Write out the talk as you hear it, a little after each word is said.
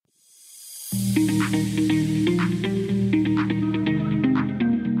Hey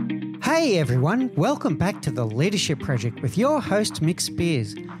everyone, welcome back to the Leadership Project with your host Mick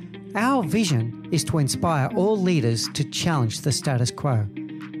Spears. Our vision is to inspire all leaders to challenge the status quo.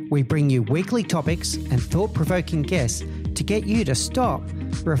 We bring you weekly topics and thought-provoking guests to get you to stop,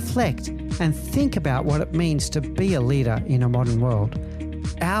 reflect, and think about what it means to be a leader in a modern world.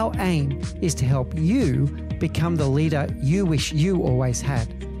 Our aim is to help you become the leader you wish you always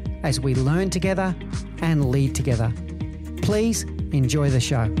had, as we learn together and lead together. Please enjoy the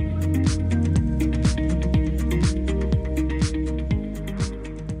show.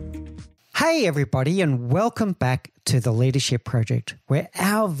 Hey everybody, and welcome back to the Leadership Project, where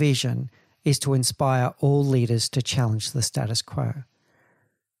our vision is to inspire all leaders to challenge the status quo.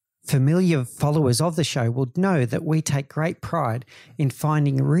 Familiar followers of the show will know that we take great pride in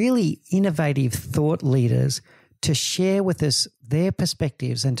finding really innovative thought leaders to share with us their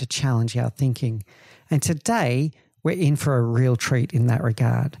perspectives and to challenge our thinking. And today, we're in for a real treat in that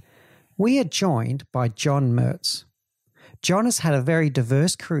regard. We are joined by Jon Mertz. Jon has had a very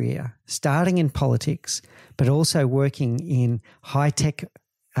diverse career, starting in politics, but also working in high-tech,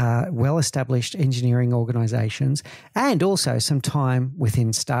 well-established engineering organizations, and also some time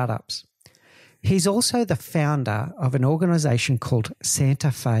within startups. He's also the founder of an organization called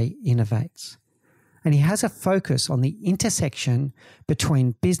Santa Fe Innovates, and he has a focus on the intersection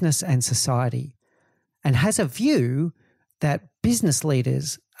between business and society, and has a view that business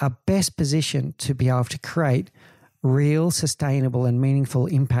leaders are best positioned to be able to create real, sustainable, and meaningful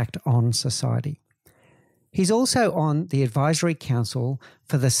impact on society. He's also on the advisory council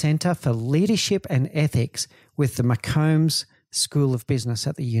for the Center for Leadership and Ethics with the McCombs School of Business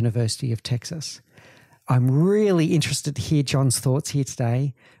at the University of Texas. I'm really interested to hear Jon's thoughts here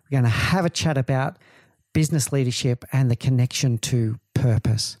today. We're going to have a chat about business leadership and the connection to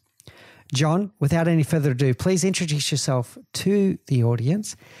purpose. Jon, without any further ado, please introduce yourself to the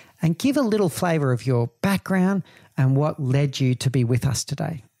audience and give a little flavour of your background and what led you to be with us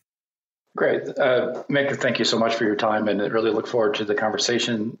today. Great. Mick, thank you so much for your time, and I really look forward to the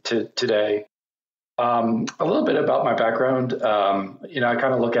conversation today. A little bit about my background. I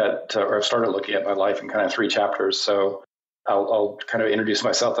kind of look at, or I've started looking at my life in kind of three chapters, so I'll kind of introduce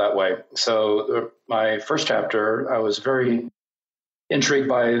myself that way. So my first chapter, I was very intrigued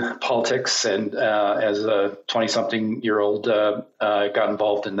by politics, and as a 20-something-year-old, got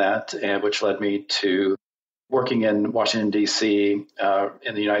involved in that, and which led me to working in Washington, D.C.,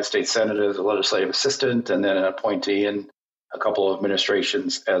 in the United States Senate as a legislative assistant, and then an appointee in a couple of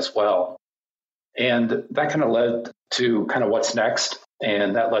administrations as well. And that kind of led to kind of what's next,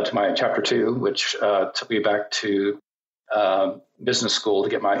 and that led to my chapter 2, which took me back to business school to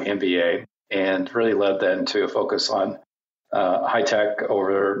get my MBA, and really led then to a focus on high tech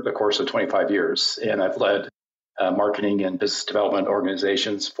over the course of 25 years. And I've led marketing and business development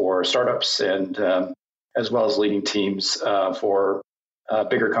organizations for startups, and as well as leading teams for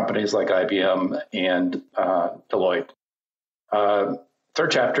bigger companies like IBM and Deloitte. Third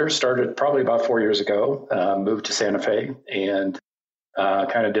chapter started probably about 4 years ago, moved to Santa Fe, and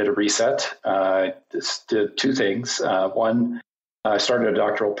kind of did a reset. Just did two things. One, I started a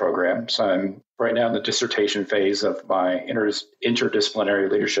doctoral program. So I'm right now in the dissertation phase of my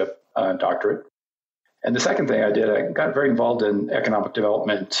interdisciplinary leadership doctorate. And the second thing I did, I got very involved in economic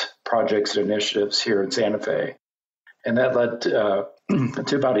development projects and initiatives here in Santa Fe. And that led to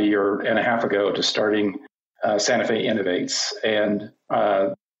about a year and a half ago to starting Santa Fe Innovates. And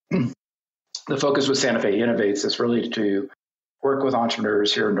the focus with Santa Fe Innovates is really to work with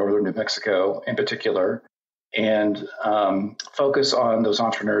entrepreneurs here in northern New Mexico in particular, and focus on those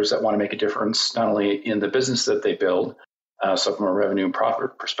entrepreneurs that want to make a difference, not only in the business that they build, so from a revenue and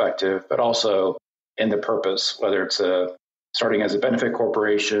profit perspective, but also in the purpose, whether it's starting as a benefit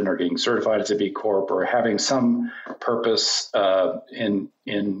corporation or getting certified as a B Corp, or having some purpose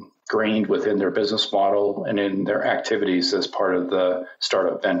ingrained within their business model and in their activities as part of the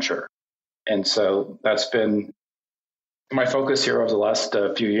startup venture. And so that's been my focus here over the last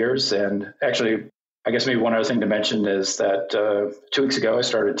few years. And actually, I guess maybe one other thing to mention is that 2 weeks ago, I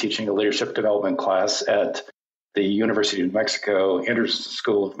started teaching a leadership development class at the University of New Mexico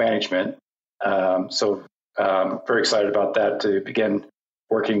School of Management. So very excited about that, to begin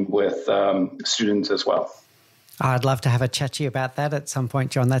working with students as well. I'd love to have a chat to you about that at some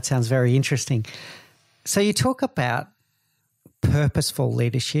point, Jon. That sounds very interesting. So you talk about purposeful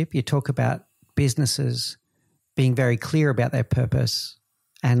leadership. You talk about businesses being very clear about their purpose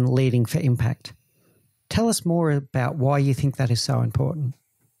and leading for impact. Tell us more about why you think that is so important.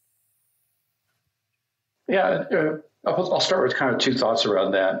 Yeah, I'll start with kind of two thoughts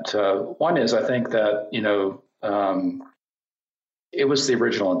around that. One is I think that, it was the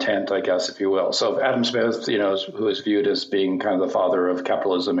original intent, I guess, if you will. So Adam Smith, who is viewed as being kind of the father of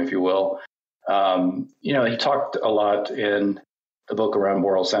capitalism, if you will, he talked a lot in the book around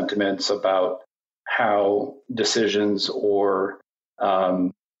moral sentiments about how decisions or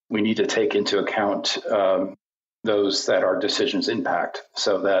we need to take into account those that our decisions impact,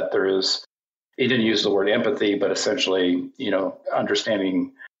 so that there is, he didn't use the word empathy, but essentially,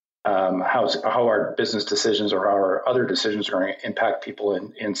 understanding how our business decisions or our other decisions are going to impact people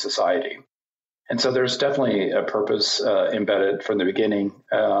in society. And so there's definitely a purpose embedded from the beginning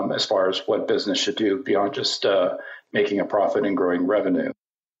as far as what business should do beyond just making a profit and growing revenue.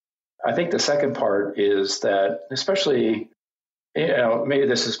 I think the second part is that, especially, maybe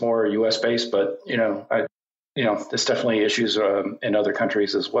this is more U.S. based, but there's definitely issues in other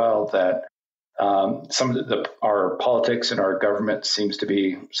countries as well, that some of our politics and our government seems to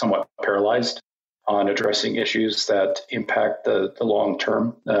be somewhat paralyzed on addressing issues that impact the long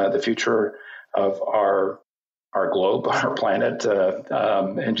term, the future of our globe, our planet,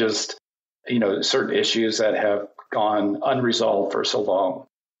 and just certain issues that have gone unresolved for so long.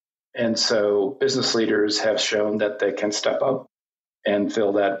 And so business leaders have shown that they can step up and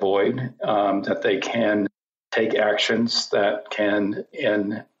fill that void, that they can take actions that can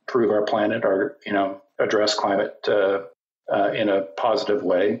improve our planet or, address climate in a positive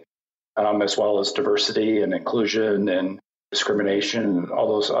way, as well as diversity and inclusion and discrimination and all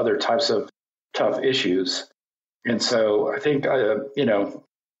those other types of tough issues. And so I think,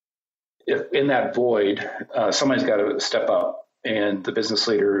 if in that void, somebody's got to step up. And the business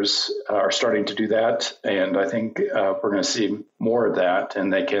leaders are starting to do that. And I think we're going to see more of that.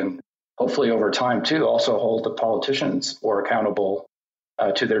 And they can hopefully over time, too, also hold the politicians more accountable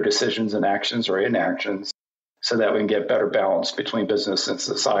to their decisions and actions or inactions, so that we can get better balance between business and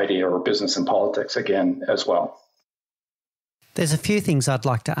society, or business and politics again as well. There's a few things I'd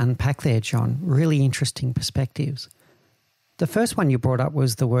like to unpack there, Jon. Really interesting perspectives. The first one you brought up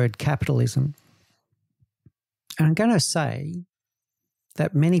was the word capitalism. And I'm going to say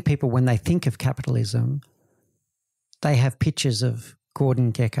that many people, when they think of capitalism, they have pictures of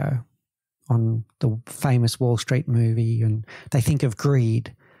Gordon Gekko on the famous Wall Street movie, and they think of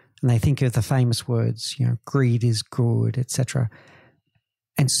greed, and they think of the famous words, greed is good, etc.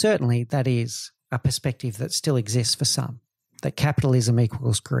 And certainly that is a perspective that still exists for some, that capitalism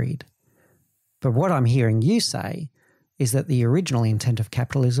equals greed. But what I'm hearing you say is that the original intent of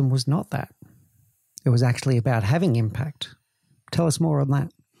capitalism was not that. It was actually about having impact. Tell us more on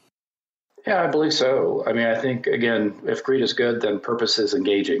that. Yeah, I believe so. I mean, I think, again, if greed is good, then purpose is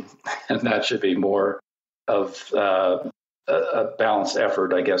engaging. And that should be more of a balanced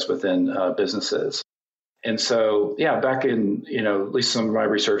effort, I guess, within businesses. And so, back in, at least some of my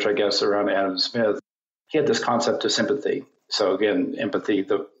research, I guess, around Adam Smith, he had this concept of sympathy. So again, empathy,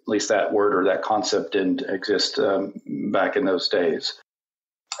 at least that word or that concept didn't exist back in those days.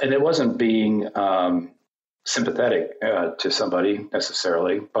 And it wasn't being sympathetic to somebody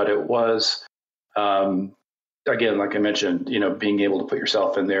necessarily, but it was, again, like I mentioned, being able to put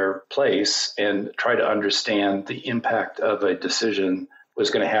yourself in their place and try to understand the impact of a decision was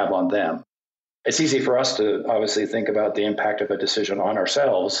going to have on them. It's easy for us to obviously think about the impact of a decision on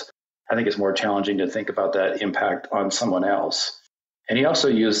ourselves. I think it's more challenging to think about that impact on someone else. And he also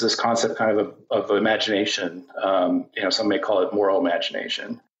used this concept kind of imagination. Some may call it moral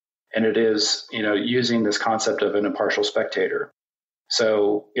imagination. And it is, using this concept of an impartial spectator.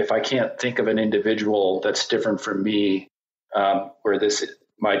 So if I can't think of an individual that's different from me, where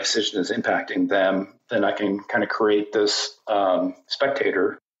my decision is impacting them, then I can kind of create this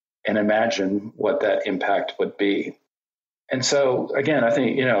spectator and imagine what that impact would be. And so, again, I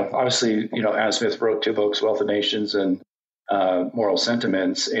think, obviously, Adam Smith wrote 2 books, Wealth of Nations and Moral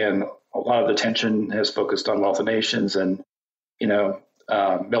Sentiments, and a lot of the attention has focused on Wealth of Nations. And,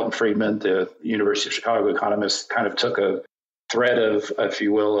 Milton Friedman, the University of Chicago economist, kind of took a thread of, if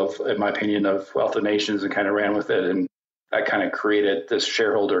you will, in my opinion, of Wealth of Nations and kind of ran with it. And that kind of created this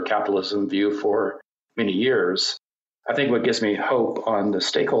shareholder capitalism view for many years. I think what gives me hope on the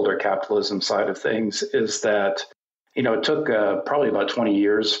stakeholder capitalism side of things is that, it took probably about 20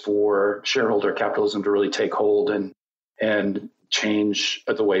 years for shareholder capitalism to really take hold and change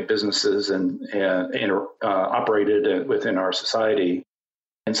the way businesses and operated within our society.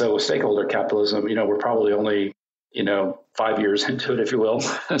 And so with stakeholder capitalism, we're probably only, 5 years into it, if you will.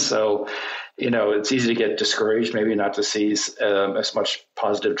 So, it's easy to get discouraged, maybe not to see as much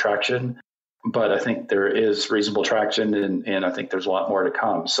positive traction. But I think there is reasonable traction, and I think there's a lot more to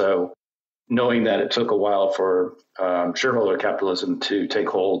come. So knowing that it took a while for shareholder capitalism to take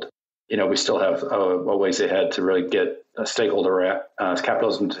hold, we still have a ways ahead to really get stakeholder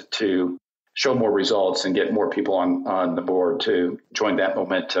capitalism to show more results and get more people on the board to join that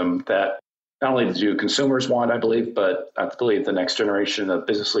momentum that not only do consumers want, I believe, but I believe the next generation of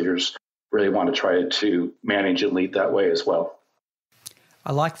business leaders really want to try to manage and lead that way as well.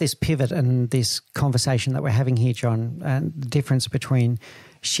 I like this pivot and this conversation that we're having here, Jon, and the difference between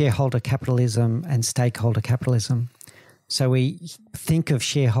shareholder capitalism and stakeholder capitalism. So we think of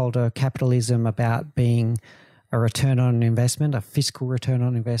shareholder capitalism about being a return on investment, a fiscal return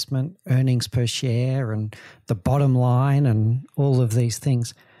on investment, earnings per share, and the bottom line, and all of these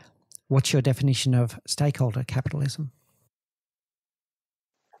things. What's your definition of stakeholder capitalism?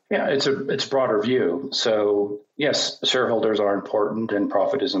 Yeah, it's a broader view. So yes, shareholders are important, and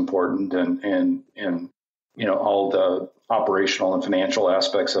profit is important, and all the operational and financial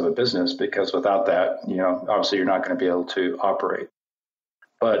aspects of a business. Because without that, obviously you're not going to be able to operate.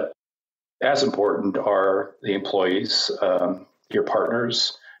 But as important are the employees, your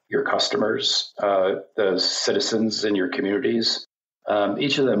partners, your customers, the citizens in your communities.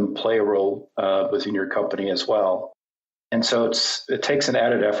 Each of them play a role within your company as well. And so it takes an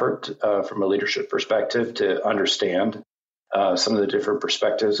added effort from a leadership perspective to understand some of the different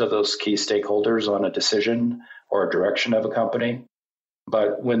perspectives of those key stakeholders on a decision or a direction of a company.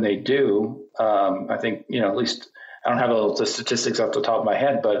 But when they do, I think, at least I don't have all the statistics off the top of my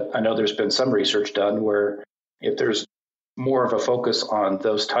head, but I know there's been some research done where if there's more of a focus on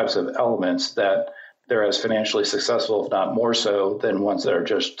those types of elements, that they're as financially successful, if not more so, than ones that are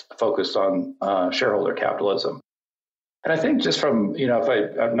just focused on shareholder capitalism. And I think just from,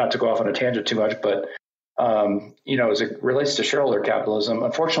 if not to go off on a tangent too much, but, as it relates to shareholder capitalism,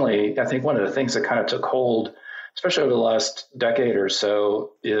 unfortunately, I think one of the things that kind of took hold, especially over the last decade or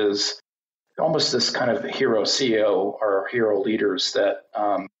so, is almost this kind of hero CEO or hero leaders that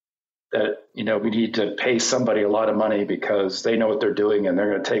we need to pay somebody a lot of money because they know what they're doing and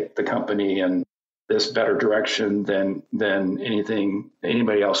they're going to take the company in this better direction than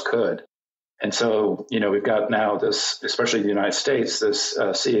anybody else could. And so, we've got now this, especially in the United States, this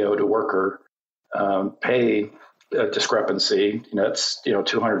CEO to worker pay discrepancy. It's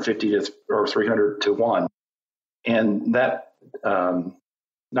 250 or 300 to 1, and that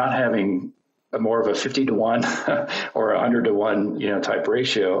not having more of a 50 to 1 or 100 to 1 type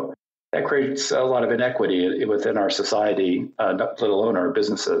ratio, that creates a lot of inequity within our society, let alone our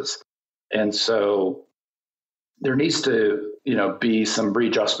businesses. And so there needs to be some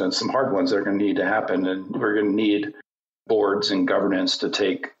readjustments, some hard ones that are going to need to happen, and we're going to need boards and governance to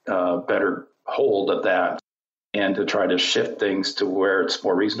take better hold of that and to try to shift things to where it's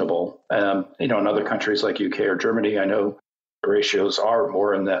more reasonable. In other countries like UK or Germany, I know the ratios are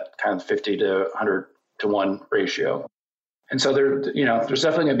more in that kind of 50 to 100 to 1 ratio. And so there's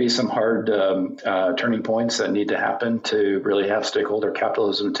definitely going to be some hard turning points that need to happen to really have stakeholder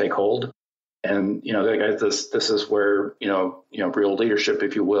capitalism take hold. And this is where real leadership,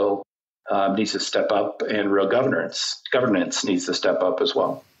 if you will, needs to step up, and real governance needs to step up as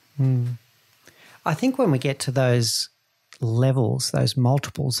well. I think when we get to those levels, those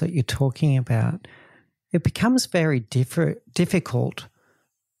multiples that you're talking about, it becomes very difficult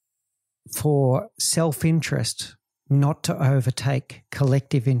for self-interest not to overtake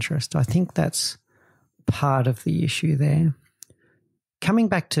collective interest. I think that's part of the issue there. Coming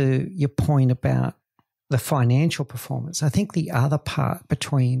back to your point about the financial performance, I think the other part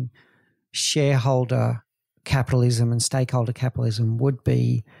between shareholder capitalism and stakeholder capitalism would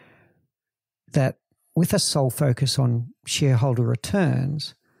be that with a sole focus on shareholder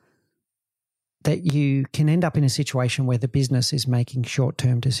returns, that you can end up in a situation where the business is making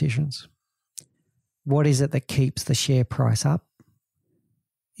short-term decisions. What is it that keeps the share price up?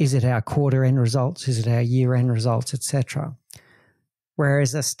 Is it our quarter-end results? Is it our year-end results, etc.?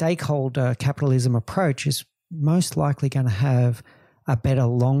 Whereas a stakeholder capitalism approach is most likely going to have a better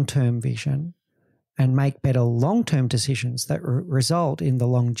long-term vision and make better long-term decisions that result in the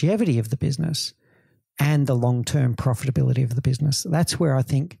longevity of the business and the long-term profitability of the business. That's where I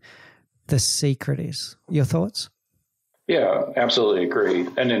think the secret is. Your thoughts? Yeah, absolutely agree.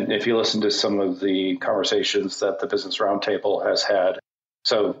 And then if you listen to some of the conversations that the Business Roundtable has had,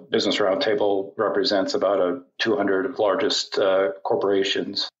 so Business Roundtable represents about 200 largest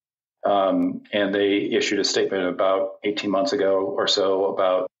corporations, and they issued a statement about 18 months ago or so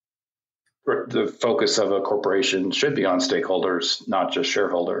about the focus of a corporation should be on stakeholders, not just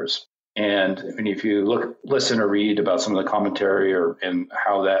shareholders. And if you listen or read about some of the commentary and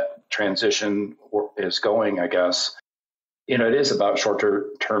how that transition is going, I guess, it is about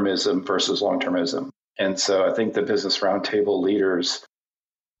short-termism versus long-termism. And so I think the business roundtable leaders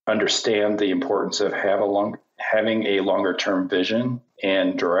understand the importance of having a longer-term vision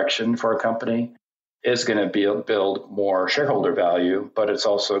and direction for a company is going to build more shareholder value, but it's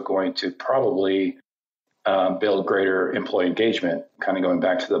also going to probably build greater employee engagement, kind of going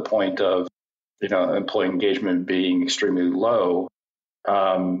back to the point of, employee engagement being extremely low.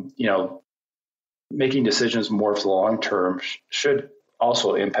 Making decisions more for the long term should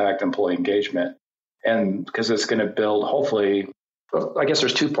also impact employee engagement. And because it's going to build, hopefully, I guess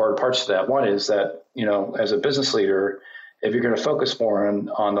there's two parts to that. One is that, as a business leader, if you're going to focus more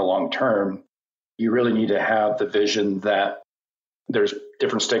on the long term, you really need to have the vision that there's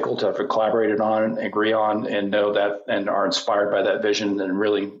different stakeholders that have collaborated on, agree on, and know that, and are inspired by that vision and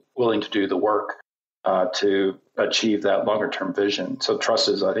really willing to do the work to achieve that longer term vision. So trust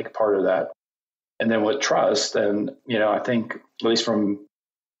is, I think, part of that. And then with trust, then, I think, at least from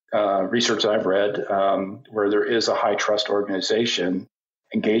research I've read, where there is a high trust organization,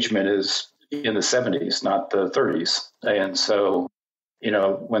 engagement is in the 70s, not the 30s. And so,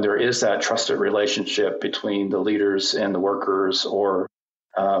 when there is that trusted relationship between the leaders and the workers, or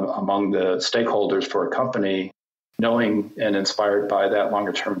among the stakeholders for a company, knowing and inspired by that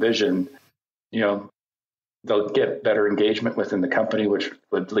longer term vision, they'll get better engagement within the company, which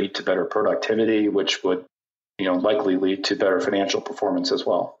would lead to better productivity, which would, likely lead to better financial performance as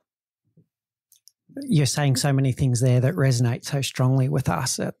well. You're saying so many things there that resonate so strongly with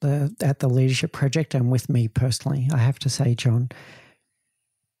us at the Leadership Project, and with me personally. I have to say, Jon,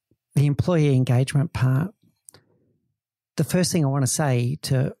 the employee engagement part, the first thing I want to say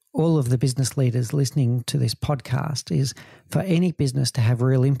to all of the business leaders listening to this podcast is, for any business to have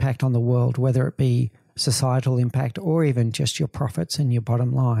real impact on the world, whether it be societal impact or even just your profits and your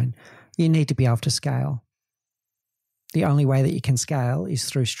bottom line, you need to be able to scale. The only way that you can scale is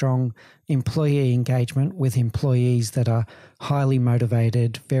through strong employee engagement with employees that are highly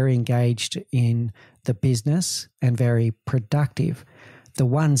motivated, very engaged in the business, and very productive. The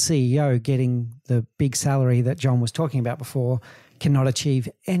one CEO getting the big salary that Jon was talking about before cannot achieve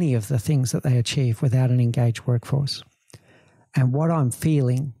any of the things that they achieve without an engaged workforce. And what I'm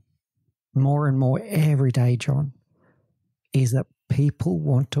feeling more and more every day, Jon, is that people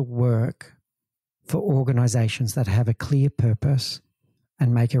want to work for organizations that have a clear purpose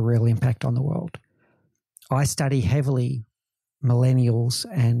and make a real impact on the world. I study heavily millennials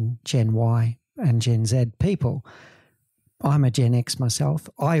and Gen Y and Gen Z people. I'm a Gen X myself.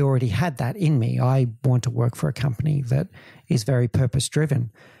 I already had that in me. I want to work for a company that is very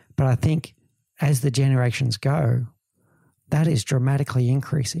purpose-driven. But I think as the generations go, that is dramatically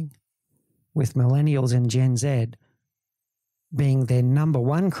increasing, with millennials and Gen Z being their number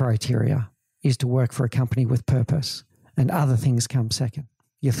one criteria is to work for a company with purpose, and other things come second.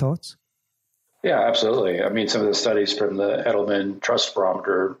 Your thoughts? Yeah, absolutely. I mean, some of the studies from the Edelman Trust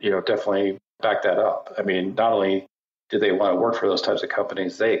Barometer, definitely back that up. I mean, not only do they want to work for those types of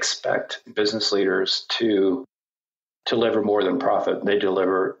companies, they expect business leaders to deliver more than profit.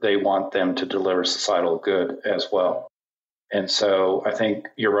 They want them to deliver societal good as well. And so I think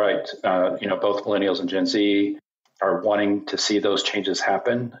you're right. Both millennials and Gen Z are wanting to see those changes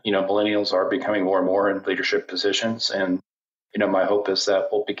happen. Millennials are becoming more and more in leadership positions. And, my hope is that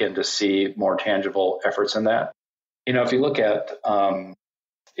we'll begin to see more tangible efforts in that. If you look at,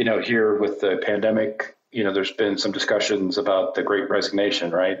 here with the pandemic, there's been some discussions about the Great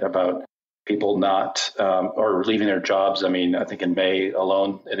Resignation, right? About people not or leaving their jobs. I mean, I think in May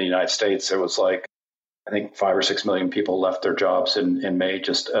alone in the United States, there was 5 or 6 million people left their jobs in May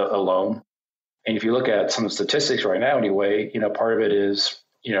just alone. And if you look at some of the statistics right now, anyway, part of it is,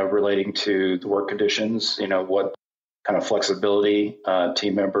 relating to the work conditions, what kind of flexibility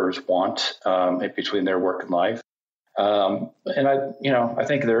team members want between their work and life. And I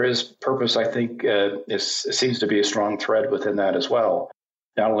think there is purpose. I think it seems to be a strong thread within that as well.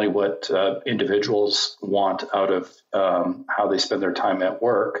 Not only what individuals want out of how they spend their time at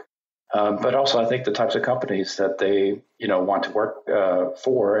work, but also I think the types of companies that they, want to work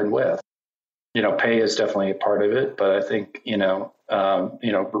for and with. Pay is definitely a part of it, but I think,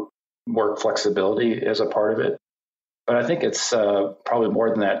 work flexibility is a part of it. But I think it's probably more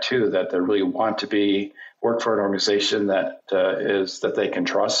than that too, that they really want to work for an organization that they can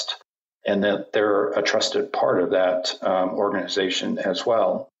trust, and that they're a trusted part of that organization as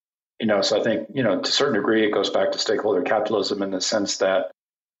well. So I think, to a certain degree, it goes back to stakeholder capitalism in the sense that,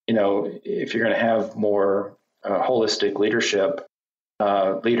 if you're going to have more holistic leadership,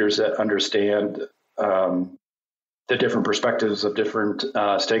 leaders that understand the different perspectives of different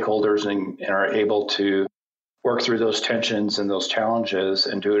stakeholders and are able to work through those tensions and those challenges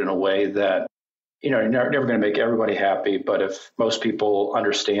and do it in a way that, you're never going to make everybody happy. But if most people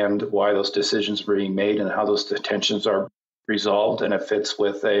understand why those decisions are being made and how those tensions are resolved, and it fits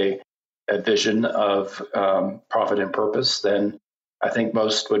with a vision of profit and purpose, then I think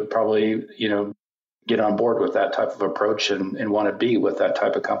most would probably, get on board with that type of approach and want to be with that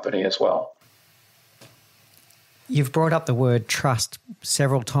type of company as well. You've brought up the word trust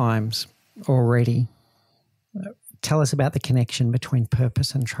several times already. Tell us about the connection between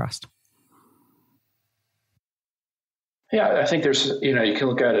purpose and trust. Yeah, I think there's, you can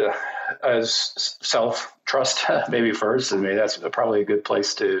look at it as self-trust maybe first. I mean, that's probably a good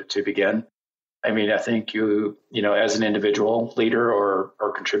place to begin. I mean, I think you as an individual leader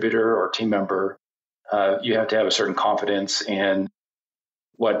or contributor or team member, you have to have a certain confidence in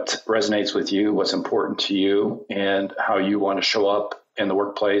what resonates with you, what's important to you, and how you want to show up in the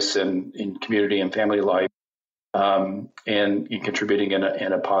workplace and in community and family life, and in contributing in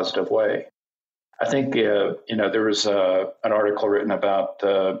a positive way. I think, there was an article written about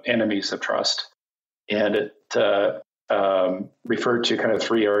enemies of trust, and it referred to kind of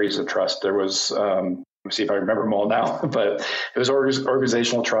three areas of trust. There was, let me see if I remember them all now, but it was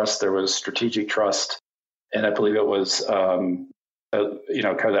organizational trust, there was strategic trust, and I believe it was, kind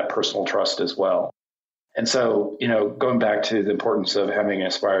of that personal trust as well. And so, going back to the importance of having an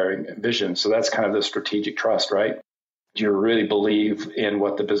aspiring vision. So that's kind of the strategic trust, right? Do you really believe in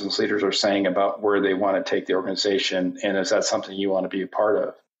what the business leaders are saying about where they want to take the organization? And is that something you want to be a part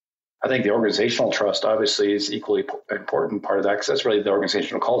of? I think the organizational trust obviously is equally important part of that, because that's really the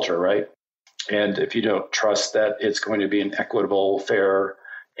organizational culture, right? And if you don't trust that it's going to be an equitable, fair,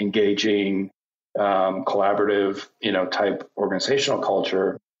 engaging, collaborative, type organizational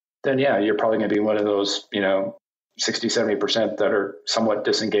culture, then yeah, you're probably going to be one of those, 60, 70% that are somewhat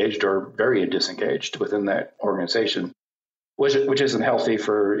disengaged or very disengaged within that organization, which isn't healthy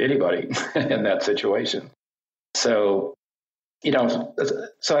for anybody in that situation. So,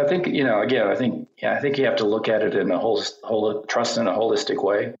 so I think, again, I think you have to look at it in a whole trust in a holistic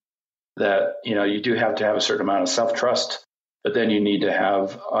way, that, you do have to have a certain amount of self-trust, but then you need to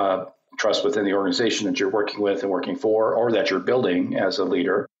have trust within the organization that you're working with and working for, or that you're building as a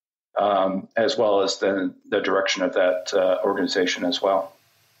leader, as well as then the direction of that organization as well.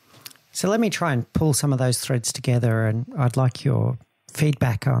 So let me try and pull some of those threads together, and I'd like your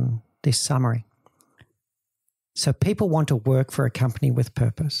feedback on this summary. So people want to work for a company with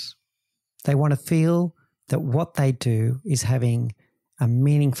purpose. They want to feel that what they do is having a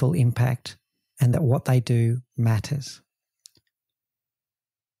meaningful impact and that what they do matters.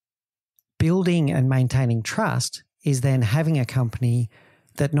 Building and maintaining trust is then having a company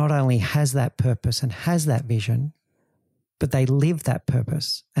that not only has that purpose and has that vision, but they live that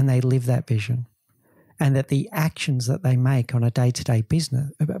purpose and they live that vision, and that the actions that they make on a day-to-day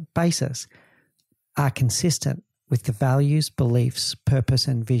business basis are consistent with the values, beliefs, purpose,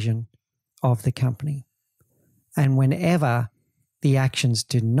 and vision of the company. And whenever the actions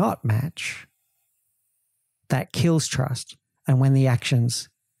do not match, that kills trust. And when the actions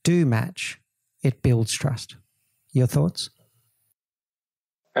do match, it builds trust. Your thoughts?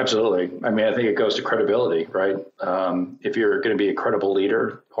 Absolutely. I mean, I think it goes to credibility, right? If you're going to be a credible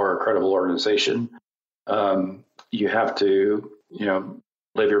leader or a credible organization, you have to,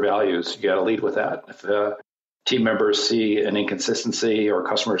 live your values. You got to lead with that. If team members see an inconsistency or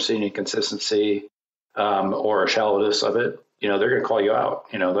customers see an inconsistency or a shallowness of it, they're going to call you out.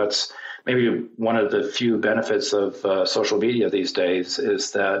 That's maybe one of the few benefits of social media these days,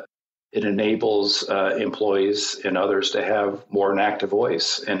 is that it enables employees and others to have more an active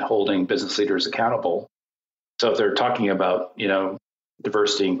voice in holding business leaders accountable. So if they're talking about,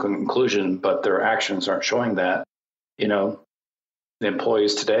 diversity and inclusion, but their actions aren't showing that, the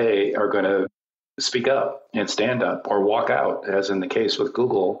employees today are going to speak up and stand up or walk out, as in the case with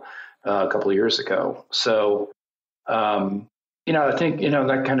Google a couple of years ago. So, I think,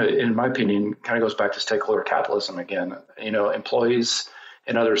 that kind of, in my opinion, kind of goes back to stakeholder capitalism again. Employees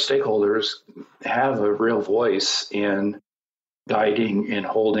and other stakeholders have a real voice in guiding and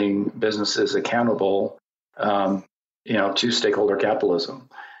holding businesses accountable, to stakeholder capitalism.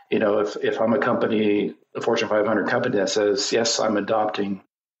 If I'm a company, a Fortune 500 company that says, yes, I'm adopting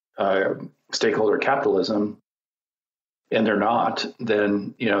stakeholder capitalism, and they're not,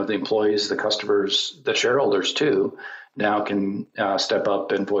 then, the employees, the customers, the shareholders too, now can step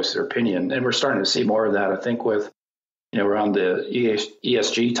up and voice their opinion. And we're starting to see more of that, I think, with, around the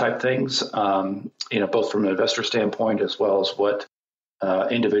ESG type things, both from an investor standpoint as well as what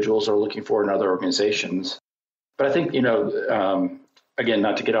individuals are looking for in other organizations. But I think, again,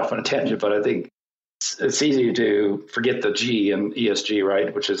 not to get off on a tangent, but I think it's easy to forget the G in ESG,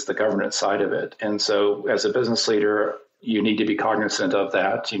 right, which is the governance side of it. And so as a business leader, you need to be cognizant of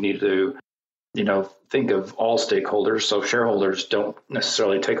that. You need to, think of all stakeholders. So shareholders don't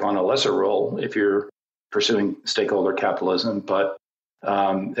necessarily take on a lesser role if you're pursuing stakeholder capitalism, but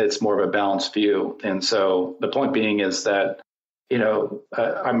it's more of a balanced view. And so the point being is that,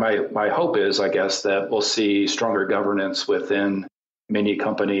 my hope is, I guess, that we'll see stronger governance within many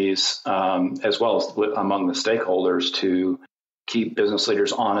companies, as well as among the stakeholders, to keep business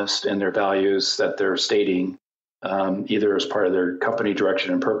leaders honest in their values that they're stating, either as part of their company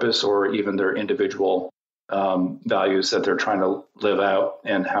direction and purpose, or even their individual values that they're trying to live out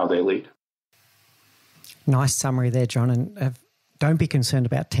and how they lead. Nice summary there, Jon. And don't be concerned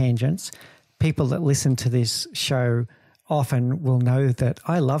about tangents. People that listen to this show often will know that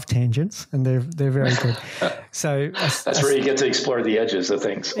I love tangents, and they're very good. So that's where you get to explore the edges of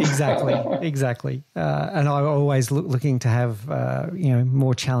things. Exactly. And I'm always looking to have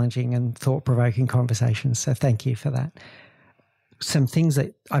more challenging and thought-provoking conversations. So thank you for that. Some things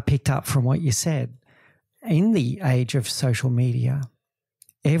that I picked up from what you said. In the age of social media,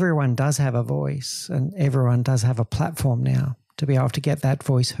 everyone does have a voice, and everyone does have a platform now to be able to get that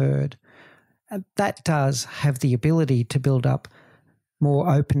voice heard. That does have the ability to build up more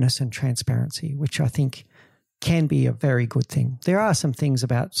openness and transparency, which I think can be a very good thing. There are some things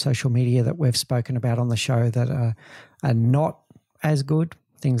about social media that we've spoken about on the show that are not as good,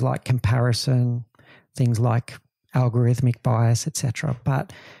 things like comparison, things like algorithmic bias, etc.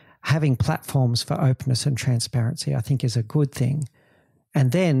 But having platforms for openness and transparency, I think, is a good thing.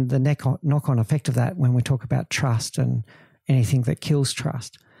 And then the knock-on effect of that, when we talk about trust and anything that kills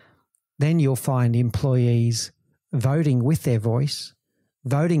trust, then you'll find employees voting with their voice,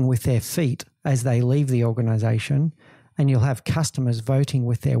 voting with their feet as they leave the organisation, and you'll have customers voting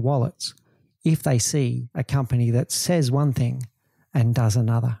with their wallets if they see a company that says one thing and does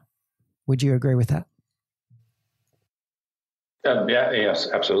another. Would you agree with that? Yes,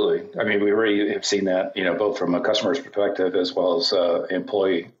 absolutely. I mean, we already have seen that, both from a customer's perspective as well as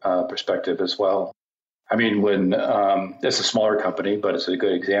employee perspective as well. I mean, when it's a smaller company, but it's a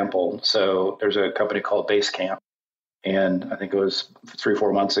good example. So there's a company called Basecamp, and I think it was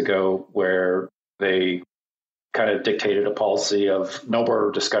 3-4 months ago where they kind of dictated a policy of no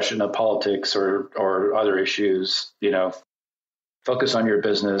more discussion of politics or other issues. Focus on your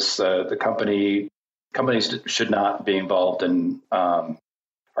business. The companies should not be involved in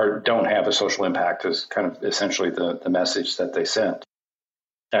or don't have a social impact is kind of essentially the message that they sent.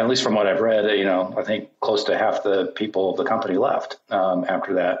 And at least from what I've read, I think close to half the people of the company left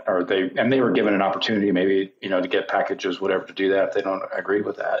after that, and they were given an opportunity maybe, to get packages, whatever, to do that if they don't agree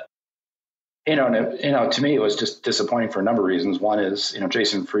with that. To me, it was just disappointing for a number of reasons. One is,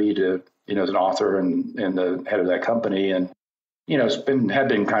 Jason Fried, is an author and the head of that company, and had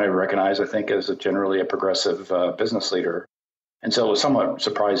been kind of recognized, I think, as generally a progressive business leader. And so it was somewhat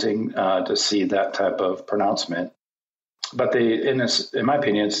surprising to see that type of pronouncement. But in my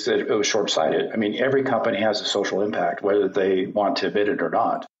opinion, it was short-sighted. I mean, every company has a social impact, whether they want to admit it or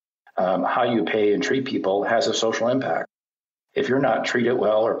not. How you pay and treat people has a social impact. If you're not treated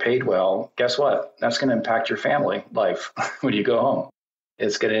well or paid well, guess what? That's going to impact your family life when you go home.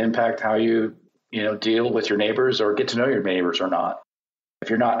 It's going to impact how you deal with your neighbors or get to know your neighbors or not. If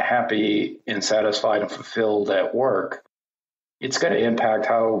you're not happy and satisfied and fulfilled at work, it's going to impact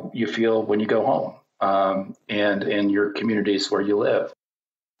how you feel when you go home. And in your communities where you live.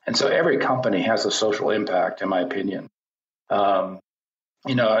 And so every company has a social impact, in my opinion. And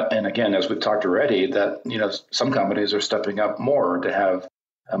again, as we've talked already, that, some companies are stepping up more to have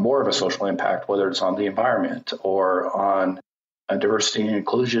more of a social impact, whether it's on the environment or on diversity and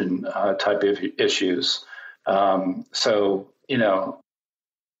inclusion type of issues. To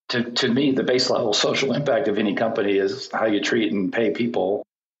me, the base level social impact of any company is how you treat and pay people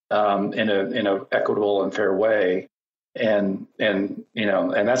in a equitable and fair way, and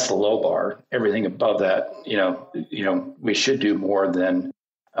that's the low bar. Everything above that, we should do more than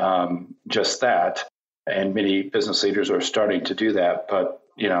just that. And many business leaders are starting to do that. But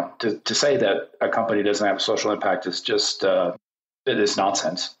to say that a company doesn't have a social impact is just it is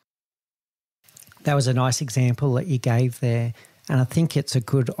nonsense. That was a nice example that you gave there, and I think it's a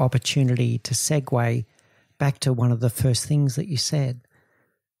good opportunity to segue back to one of the first things that you said.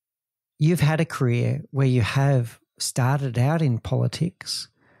 You've had a career where you have started out in politics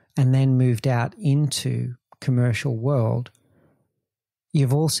and then moved out into commercial world.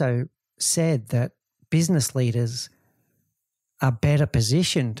 You've also said that business leaders are better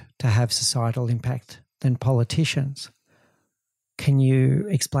positioned to have societal impact than politicians. Can you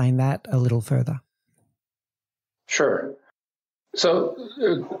explain that a little further? Sure.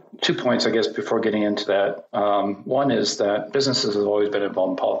 So 2 points, I guess, before getting into that. One is that businesses have always been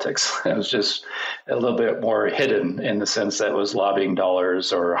involved in politics. It was just a little bit more hidden in the sense that it was lobbying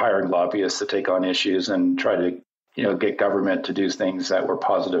dollars or hiring lobbyists to take on issues and try to, get government to do things that were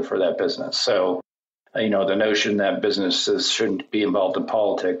positive for that business. So, the notion that businesses shouldn't be involved in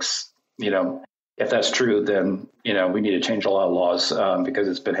politics, if that's true, then, we need to change a lot of laws because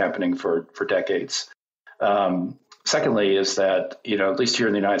it's been happening for decades. Secondly, is that, at least here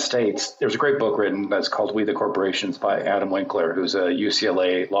in the United States, there's a great book written that's called We the Corporations by Adam Winkler, who's a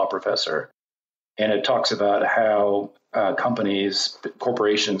UCLA law professor. And it talks about how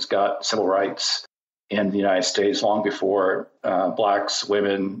corporations got civil rights in the United States long before Blacks,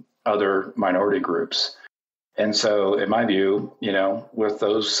 women, other minority groups. And so in my view, with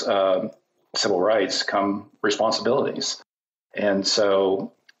those civil rights come responsibilities. And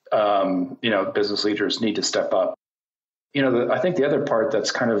so, business leaders need to step up. I think the other part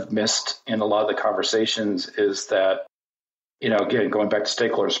that's kind of missed in a lot of the conversations is that, again, going back to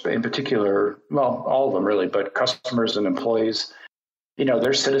stakeholders in particular, well, all of them really, but customers and employees,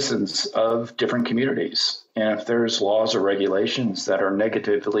 they're citizens of different communities. And if there's laws or regulations that are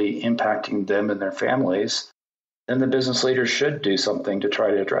negatively impacting them and their families, then the business leaders should do something to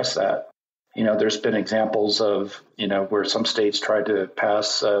try to address that. There's been examples of, where some states tried to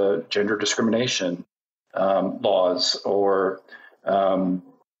pass gender discrimination laws or,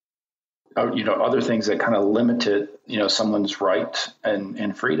 other things that kind of limited, someone's right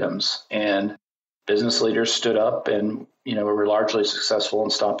and freedoms. And business leaders stood up and, were largely successful in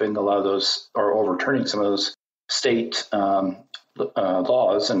stopping a lot of those or overturning some of those state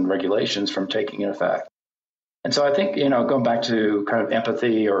laws and regulations from taking effect. And so I think, going back to kind of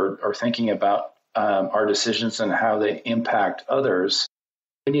empathy or thinking about our decisions and how they impact others,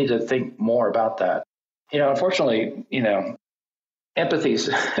 we need to think more about that. Unfortunately, empathy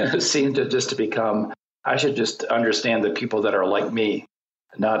seems to become, I should just understand the people that are like me,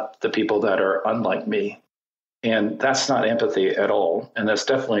 not the people that are unlike me. And that's not empathy at all. And that's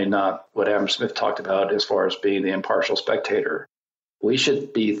definitely not what Adam Smith talked about as far as being the impartial spectator. We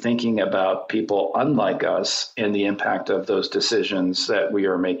should be thinking about people unlike us and the impact of those decisions that we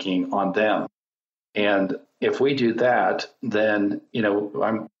are making on them. And if we do that, then, I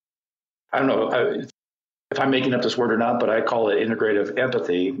don't know if I'm making up this word or not, but I call it integrative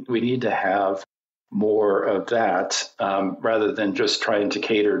empathy. We need to have more of that rather than just trying to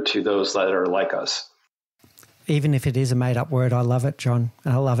cater to those that are like us. Even if it is a made-up word, I love it, John.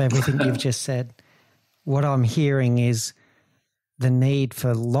 And I love everything you've just said. What I'm hearing is the need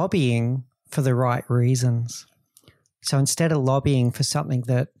for lobbying for the right reasons. So instead of lobbying for something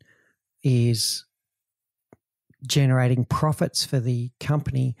that is generating profits for the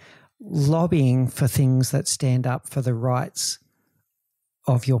company, lobbying for things that stand up for the rights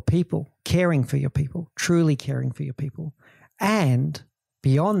of your people, caring for your people, truly caring for your people. And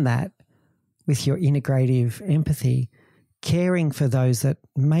beyond that, with your integrative empathy, caring for those that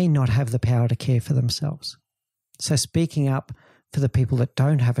may not have the power to care for themselves. So speaking up for the people that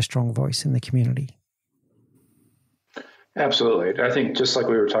don't have a strong voice in the community. Absolutely. I think just like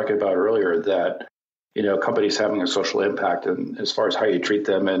we were talking about earlier, that, companies having a social impact and as far as how you treat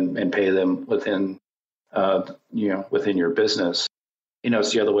them and pay them within, within your business,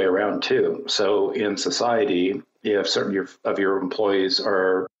 it's the other way around too. So in society, if certain of your employees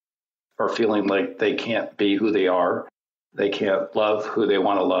are feeling like they can't be who they are, they can't love who they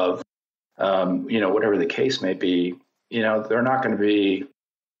want to love, whatever the case may be, they're going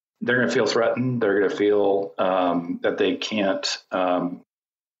to feel threatened. They're going to feel that they can't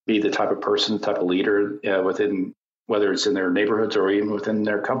be the type of person, the type of leader within, whether it's in their neighborhoods or even within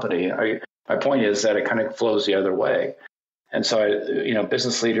their company. My point is that it kind of flows the other way. And so,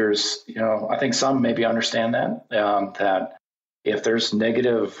 business leaders, I think some maybe understand that if there's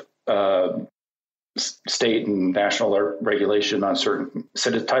negative state and national regulation on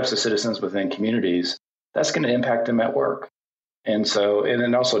certain types of citizens within communities, that's going to impact them at work. And so, and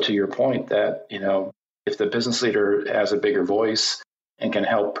then also to your point that, if the business leader has a bigger voice and can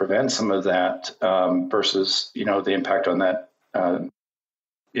help prevent some of that versus, the impact on that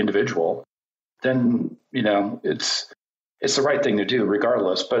individual, then, it's the right thing to do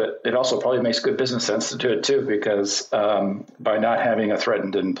regardless. But it also probably makes good business sense to do it too, because by not having a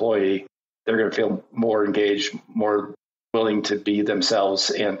threatened employee, they're going to feel more engaged, more willing to be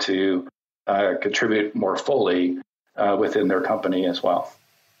themselves and to contribute more fully within their company as well.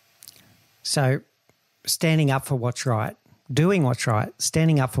 So standing up for what's right, doing what's right,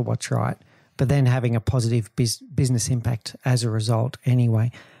 standing up for what's right, but then having a positive business impact as a result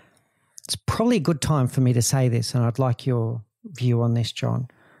anyway. it's probably a good time for me to say this, and I'd like your view on this, Jon,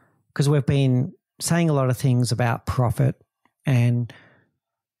 because we've been saying a lot of things about profit and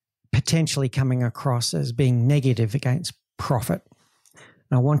potentially coming across as being negative against profit.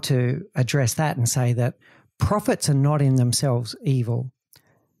 And I want to address that and say that profits are not in themselves evil.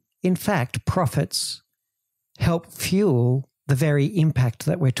 In fact, profits help fuel the very impact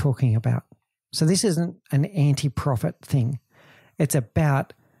that we're talking about. So this isn't an anti-profit thing. It's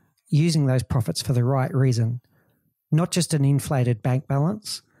about using those profits for the right reason, not just an inflated bank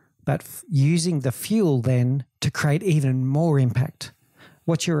balance, but using the fuel then to create even more impact.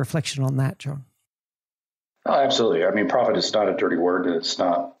 What's your reflection on that, Jon? Oh, absolutely. I mean, profit is not a dirty word. It's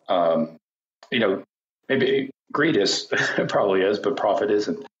not, maybe greed is, probably is, but profit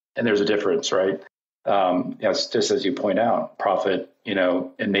isn't. And there's a difference, right? Just as you point out, profit,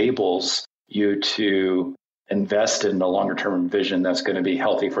 enables you to invest in a longer term vision that's going to be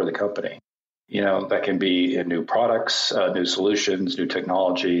healthy for the company. That can be in new products, new solutions, new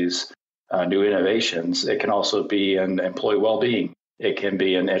technologies, new innovations. It can also be in employee well-being. It can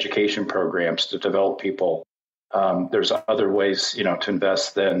be in education programs to develop people. There's other ways, to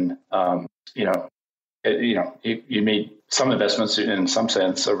invest than, you need some investments in some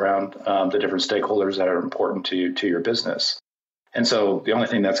sense around the different stakeholders that are important to your business. And so the only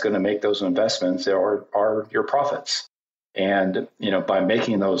thing that's going to make those investments are your profits. And, by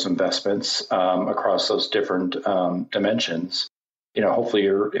making those investments across those different dimensions, hopefully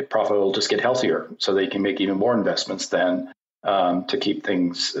your profit will just get healthier so that you can make even more investments then to keep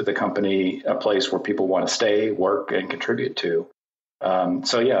the company a place where people want to stay, work, and contribute to.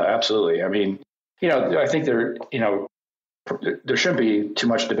 So, yeah, absolutely. I mean, I think there shouldn't be too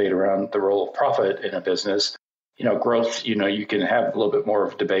much debate around the role of profit in a business. Growth, you can have a little bit more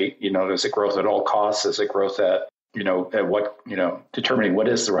of a debate. Is it growth at all costs? Is it growth at what, determining what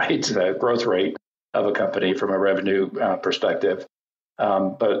is the right growth rate of a company from a revenue perspective.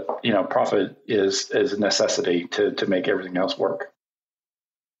 But profit is a necessity to make everything else work.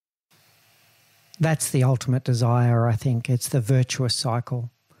 That's the ultimate desire, I think. It's the virtuous cycle.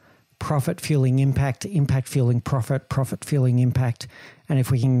 Profit fueling impact, impact fueling profit, profit fueling impact. And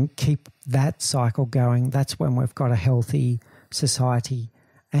if we can keep that cycle going, that's when we've got a healthy society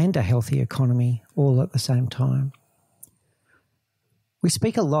and a healthy economy all at the same time. We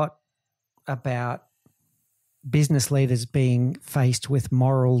speak a lot about business leaders being faced with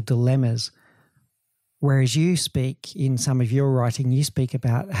moral dilemmas, whereas you speak in some of your writing, you speak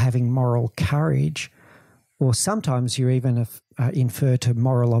about having moral courage, or sometimes you even infer to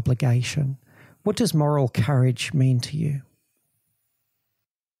moral obligation. What does moral courage mean to you?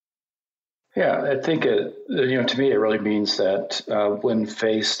 Yeah, I think to me, it really means that when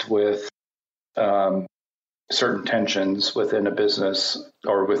faced with certain tensions within a business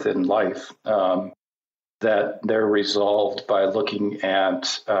or within life, that they're resolved by looking at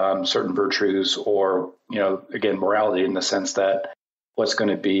certain virtues or, again, morality in the sense that what's going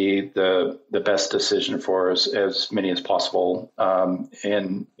to be the best decision for as many as possible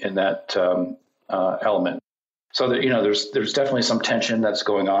in that element. So that, there's definitely some tension that's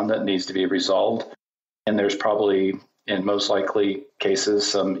going on that needs to be resolved. And there's probably, in most likely cases,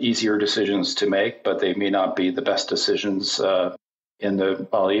 some easier decisions to make, but they may not be the best decisions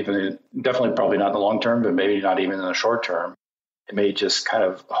definitely probably not in the long term, but maybe not even in the short term. It may just kind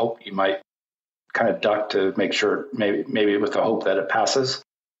of hope, you might kind of duck to make sure, maybe with the hope that it passes.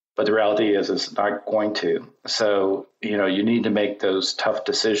 But the reality is it's not going to. So, you need to make those tough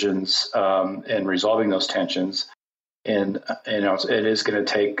decisions in resolving those tensions. And, it is going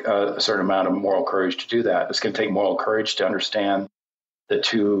to take a certain amount of moral courage to do that. It's going to take moral courage to understand the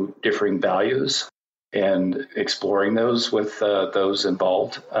two differing values and exploring those with those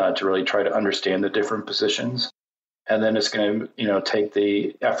involved to really try to understand the different positions. And then it's going to, take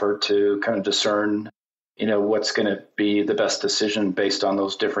the effort to kind of discern, what's going to be the best decision based on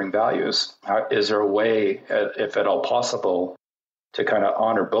those differing values. Is there a way, if at all possible, to kind of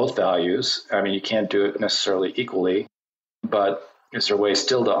honor both values? I mean, you can't do it necessarily equally, but is there a way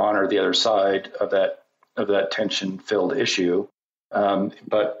still to honor the other side of that tension-filled issue?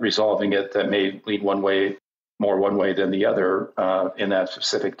 But resolving it that may lead one way than the other in that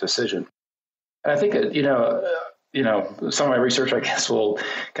specific decision. And I think, some of my research, I guess, will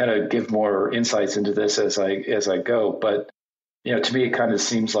kind of give more insights into this as I go. But, to me, it kind of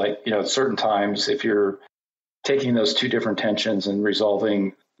seems like, at certain times, if you're taking those two different tensions and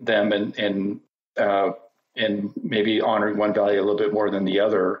resolving them and maybe honoring one value a little bit more than the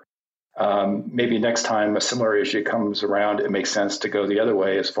other, maybe next time a similar issue comes around, it makes sense to go the other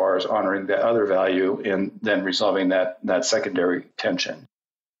way as far as honoring the other value and then resolving that secondary tension.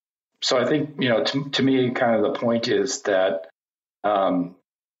 So I think, to me, kind of the point is that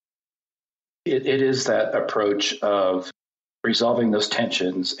it is that approach of resolving those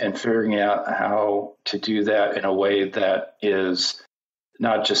tensions and figuring out how to do that in a way that is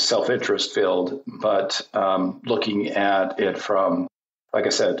not just self-interest filled, but looking at it from, like I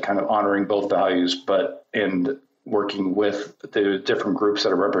said, kind of honoring both values, and working with the different groups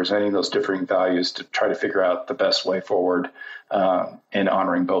that are representing those differing values to try to figure out the best way forward and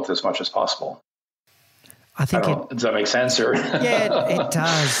honoring both as much as possible. I think does that make sense? Or yeah, it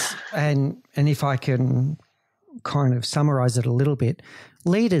does. And if I can kind of summarize it a little bit,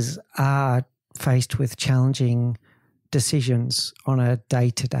 leaders are faced with challenging decisions on a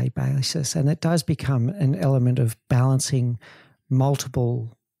day-to-day basis, and it does become an element of balancing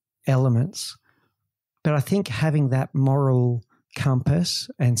multiple elements. But I think having that moral compass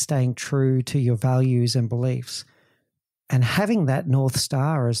and staying true to your values and beliefs and having that North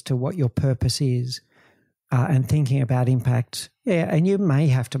Star as to what your purpose is and thinking about impact, and you may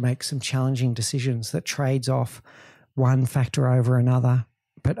have to make some challenging decisions that trades off one factor over another,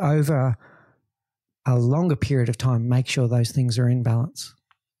 but over a longer period of time, make sure those things are in balance.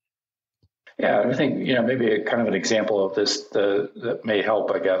 Yeah, I think, maybe a kind of an example of this that may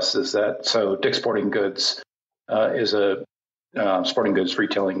help, I guess, is that, so Dick's Sporting Goods is a sporting goods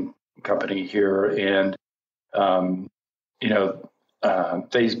retailing company here, and,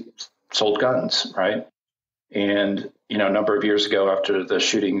 they sold guns, right? And, a number of years ago, after the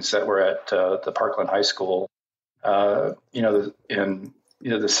shootings that were at the Parkland High School, the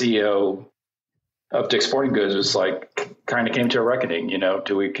CEO of Dick's Sporting Goods was kind of came to a reckoning.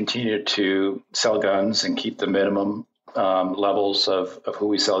 Do we continue to sell guns and keep the minimum levels of who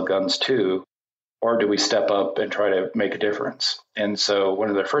we sell guns to, or do we step up and try to make a difference? And so one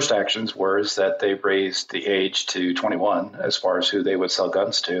of their first actions was that they raised the age to 21 as far as who they would sell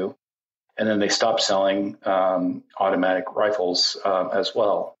guns to. And then they stopped selling automatic rifles as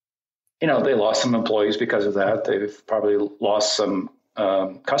well. They lost some employees because of that. They've probably lost some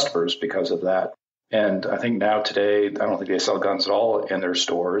customers because of that. And I think now today, I don't think they sell guns at all in their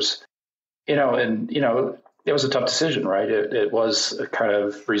stores. It was a tough decision, right? It was kind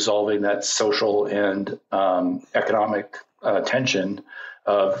of resolving that social and economic tension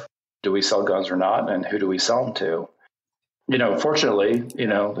of, do we sell guns or not, and who do we sell them to? Fortunately,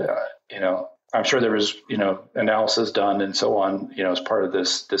 I'm sure there was, analysis done and so on, as part of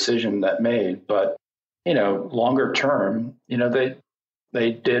this decision that made. But, longer term,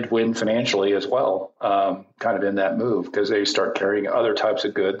 they did win financially as well, kind of in that move, because they start carrying other types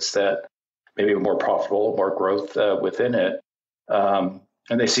of goods that maybe are more profitable, more growth within it. And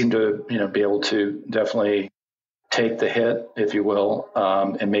they seem to, be able to definitely take the hit, if you will,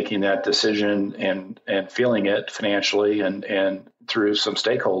 and making that decision and feeling it financially and through some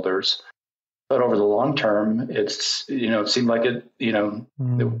stakeholders. But over the long term, it seemed like it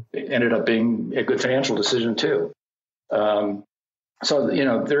ended up being a good financial decision too. So,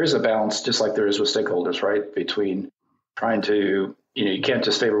 there is a balance, just like there is with stakeholders, right? Between trying to, you can't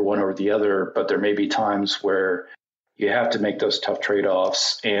just favor one over the other, but there may be times where you have to make those tough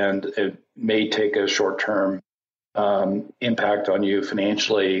trade-offs, and it may take a short-term impact on you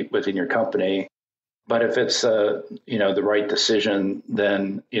financially within your company. But if it's, the right decision,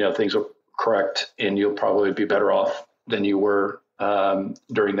 then, things will correct and you'll probably be better off than you were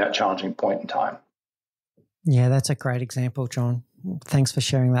during that challenging point in time. Yeah, that's a great example, John. Thanks for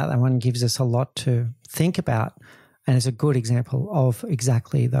sharing that. That one gives us a lot to think about, and is a good example of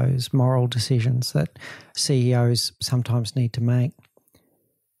exactly those moral decisions that CEOs sometimes need to make.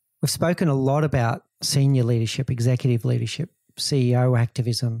 We've spoken a lot about senior leadership, executive leadership, CEO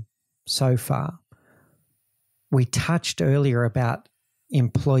activism so far. We touched earlier about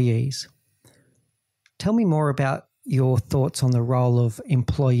employees. Tell me more about your thoughts on the role of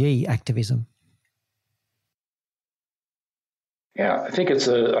employee activism. Yeah, I think it's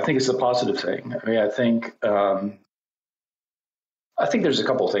a positive thing. I mean, I think there's a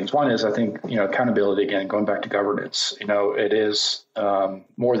couple of things. One is, I think, accountability, again, going back to governance, it is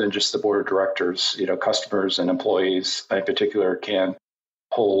more than just the board of directors. Customers and employees in particular can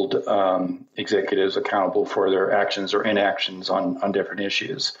hold executives accountable for their actions or inactions on different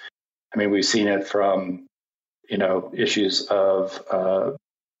issues. I mean, we've seen it from, issues of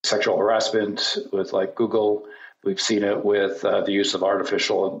sexual harassment with like Google. We've seen it with the use of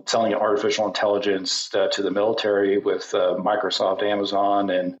selling artificial intelligence to the military with Microsoft,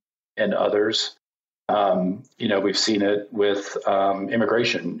 Amazon, and others. We've seen it with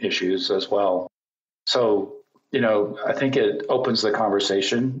immigration issues as well. So, I think it opens the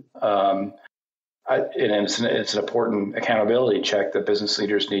conversation. it's an important accountability check that business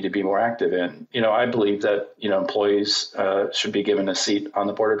leaders need to be more active in. I believe that, employees should be given a seat on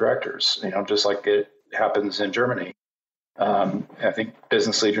the board of directors, just like it happens in Germany. I think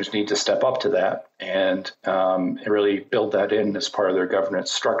business leaders need to step up to that and really build that in as part of their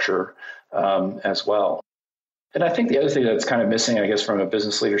governance structure as well. And I think the other thing that's kind of missing, I guess, from a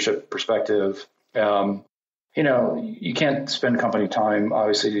business leadership perspective, you can't spend company time,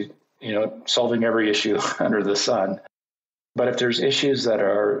 obviously, solving every issue under the sun. But if there's issues that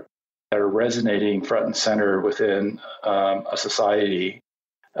are resonating front and center within a society,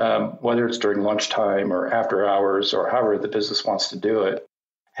 whether it's during lunchtime or after hours or however the business wants to do it,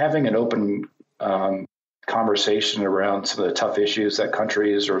 having an open conversation around some of the tough issues that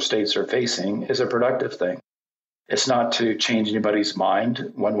countries or states are facing is a productive thing. It's not to change anybody's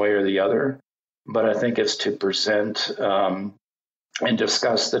mind one way or the other, but I think it's to present and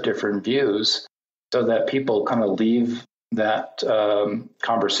discuss the different views so that people kind of leave that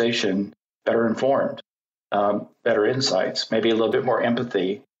conversation better informed, better insights, maybe a little bit more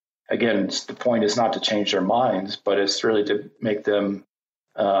empathy. Again, the point is not to change their minds, but it's really to make them,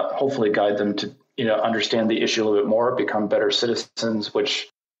 hopefully guide them to, understand the issue a little bit more, become better citizens, which,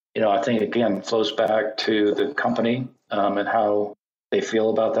 I think, again, flows back to the company and how they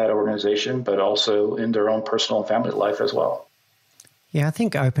feel about that organization, but also in their own personal and family life as well. Yeah, I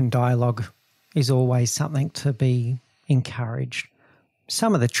think open dialogue is always something to be encouraged.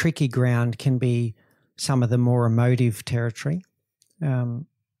 Some of the tricky ground can be some of the more emotive territory,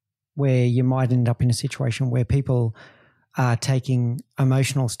 where you might end up in a situation where people are taking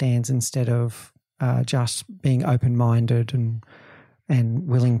emotional stands instead of just being open-minded and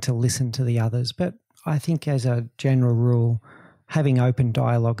willing to listen to the others. But I think as a general rule, having open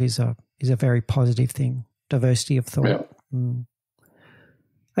dialogue is a very positive thing. Diversity of thought. Yeah.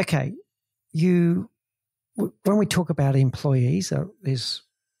 Okay, when we talk about employees, there's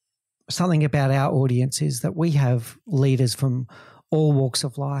something about our audience is that we have leaders from all walks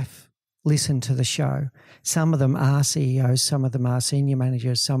of life listen to the show. Some of them are CEOs, some of them are senior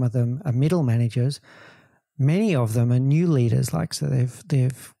managers, some of them are middle managers. Many of them are new leaders, so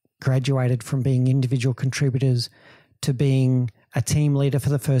they've graduated from being individual contributors to being a team leader for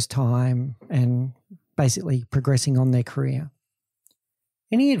the first time and basically progressing on their career.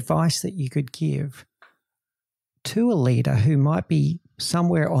 Any advice that you could give to a leader who might be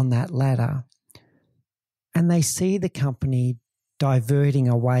somewhere on that ladder and they see the company diverting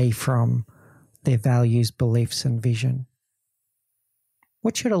away from their values, beliefs, and vision?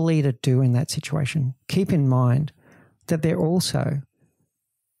 What should a leader do in that situation? Keep in mind that they're also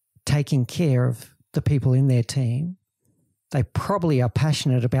taking care of the people in their team. They probably are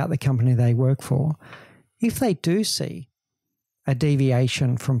passionate about the company they work for. If they do see a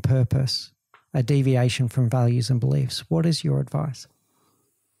deviation from purpose, a deviation from values and beliefs, what is your advice?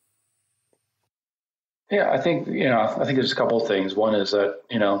 Yeah, I think there's a couple of things. One is that,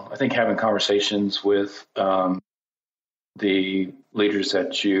 I think having conversations with the leaders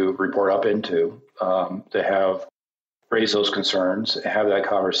that you report up into, to raise those concerns, have that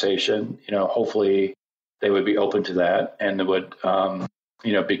conversation, hopefully they would be open to that and they would,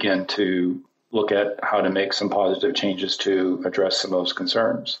 begin to look at how to make some positive changes to address some of those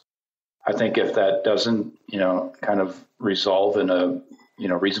concerns. I think if that doesn't, kind of resolve in a,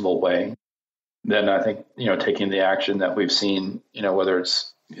 reasonable way, then I think, taking the action that we've seen, whether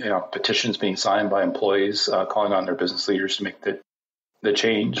it's, petitions being signed by employees, calling on their business leaders to make the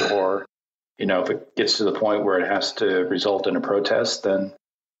change, or, if it gets to the point where it has to result in a protest, then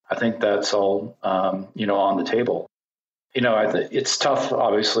I think that's all, on the table. It's tough,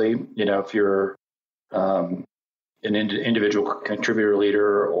 obviously, if you're an individual contributor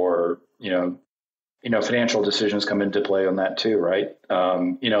leader, or, financial decisions come into play on that too, right?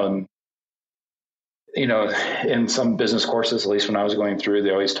 In some business courses, at least when I was going through,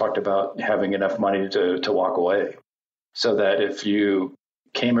 they always talked about having enough money to walk away, so that if you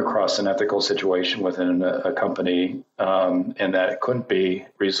came across an ethical situation within a company, and that it couldn't be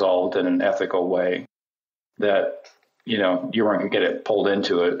resolved in an ethical way, that, you weren't going to get it pulled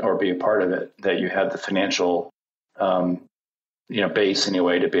into it or be a part of it, that you had the financial, base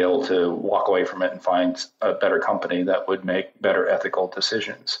anyway to be able to walk away from it and find a better company that would make better ethical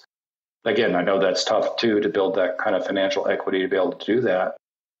decisions. Again, I know that's tough too, to build that kind of financial equity to be able to do that.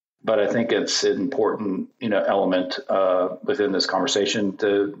 But I think it's an important, element within this conversation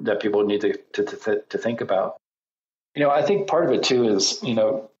that people need to think about. I think part of it too is,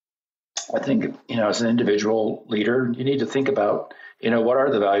 I think, as an individual leader, you need to think about, what are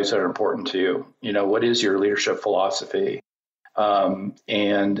the values that are important to you? What is your leadership philosophy?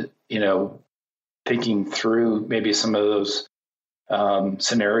 And, thinking through maybe some of those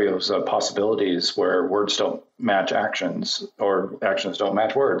scenarios of possibilities where words don't match actions or actions don't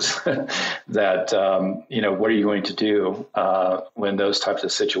match words. That, what are you going to do when those types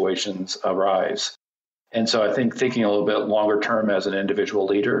of situations arise? And so I think thinking a little bit longer term as an individual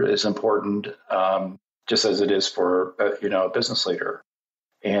leader is important, just as it is for a business leader.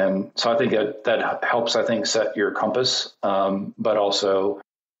 And so I think that helps, I think, set your compass, but also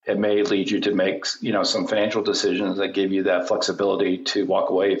it may lead you to make, some financial decisions that give you that flexibility to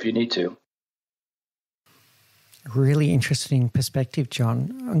walk away if you need to. Really interesting perspective,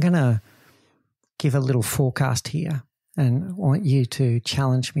 Jon. I'm going to give a little forecast here and want you to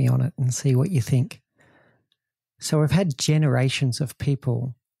challenge me on it and see what you think. So we've had generations of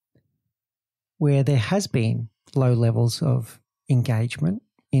people where there has been low levels of engagement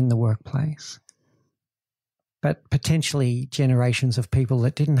in the workplace, but potentially generations of people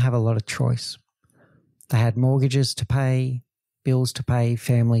that didn't have a lot of choice. They had mortgages to pay, bills to pay,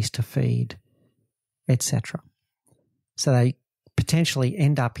 families to feed, etc. So they potentially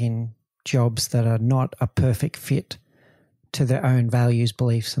end up in jobs that are not a perfect fit to their own values,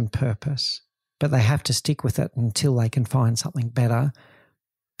 beliefs, and purpose, but they have to stick with it until they can find something better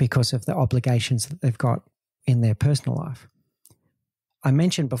because of the obligations that they've got in their personal life. I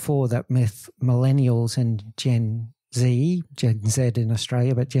mentioned before that with millennials and Gen Z in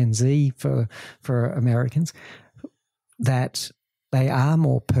Australia, but Gen Z for Americans, that they are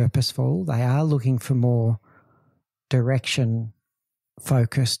more purposeful. They are looking for more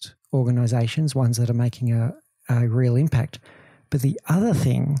direction-focused organisations, ones that are making a real impact. But the other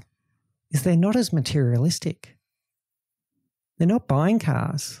thing is they're not as materialistic. They're not buying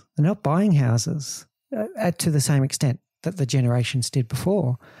cars. They're not buying houses to the same extent that the generations did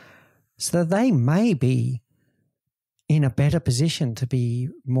before. So they may be in a better position to be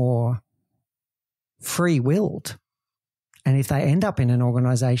more free-willed. And if they end up in an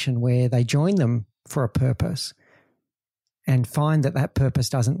organisation where they join them for a purpose and find that that purpose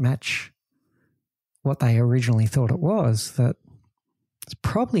doesn't match what they originally thought it was, that it's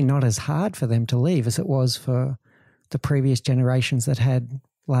probably not as hard for them to leave as it was for the previous generations that had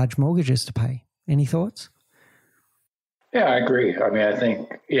large mortgages to pay. Any thoughts? Yeah, I agree. I mean, I think,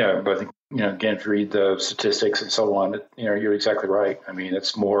 but again, if you read the statistics and so on, you're exactly right. I mean,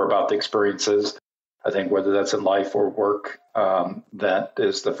 it's more about the experiences. I think whether that's in life or work, that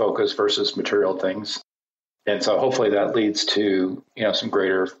is the focus versus material things. And so hopefully that leads to, some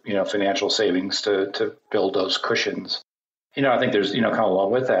greater, financial savings to build those cushions. I think there's, kind of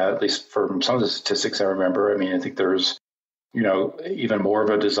along with that, at least from some of the statistics I remember, I mean, I think there's, even more of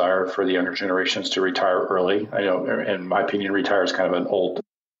a desire for the younger generations to retire early. I know, in my opinion, retire is kind of an old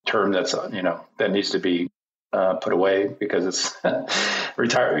term that's, that needs to be put away because it's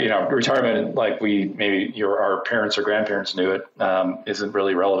retirement, like our parents or grandparents knew it, isn't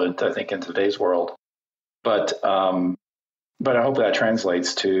really relevant, I think, in today's world. But I hope that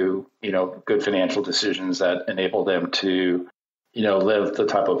translates to, good financial decisions that enable them to, live the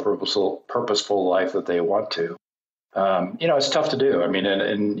type of purposeful life that they want to. It's tough to do. I mean,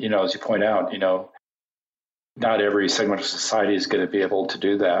 and as you point out, not every segment of society is going to be able to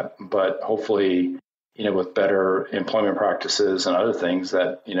do that, but hopefully, with better employment practices and other things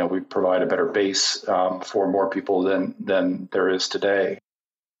that, we provide a better base for more people than there is today.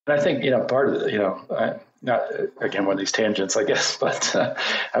 And I think, part of it, not again, one of these tangents, I guess, but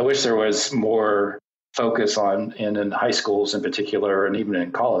I wish there was more focus on in high schools in particular, and even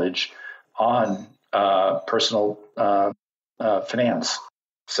in college, on personal finance,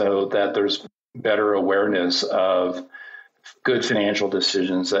 so that there's better awareness of good financial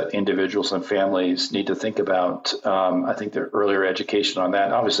decisions that individuals and families need to think about. I think the earlier education on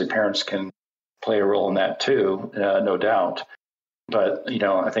that, obviously parents can play a role in that too, no doubt. But,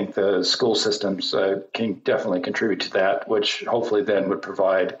 I think the school systems can definitely contribute to that, which hopefully then would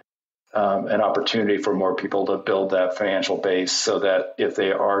provide an opportunity for more people to build that financial base, so that if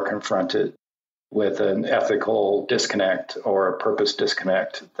they are confronted with an ethical disconnect or a purpose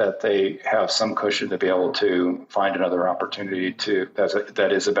disconnect, that they have some cushion to be able to find another opportunity that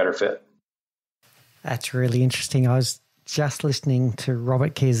is a better fit. That's really interesting. I was just listening to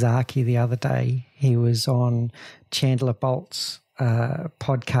Robert Kiyosaki the other day. He was on Chandler Bolt's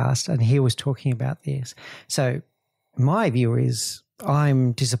podcast, and he was talking about this. So my view is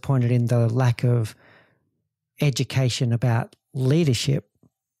I'm disappointed in the lack of education about leadership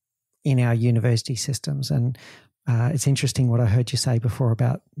in our university systems. And it's interesting what I heard you say before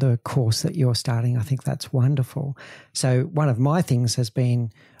about the course that you're starting. I think that's wonderful. So one of my things has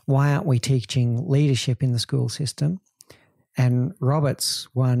been, why aren't we teaching leadership in the school system? And Robert's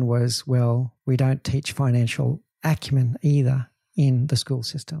one was, well, we don't teach financial acumen either in the school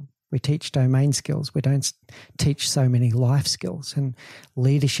system. We teach domain skills. We don't teach so many life skills. And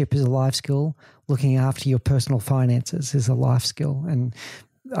leadership is a life skill. Looking after your personal finances is a life skill. And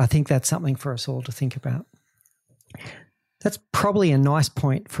I think that's something for us all to think about. That's probably a nice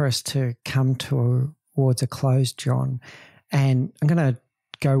point for us to come towards a close, Jon. And I'm going to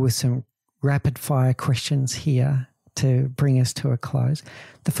go with some rapid fire questions here to bring us to a close.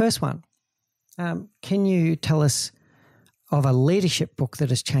 The first one, can you tell us of a leadership book that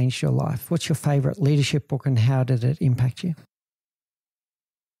has changed your life? What's your favorite leadership book and how did it impact you?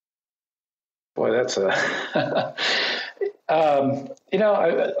 Boy, that's a...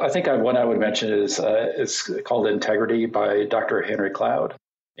 I think one I would mention is it's called Integrity by Dr. Henry Cloud.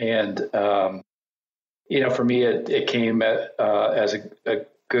 And, for me, it came as a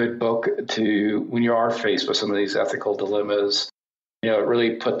good book to when you are faced with some of these ethical dilemmas. It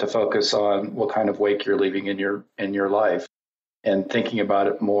really put the focus on what kind of wake you're leaving in your life and thinking about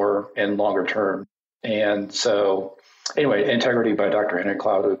it more and longer term. And so anyway, Integrity by Dr. Henry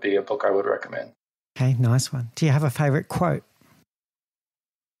Cloud would be a book I would recommend. Okay, nice one. Do you have a favorite quote?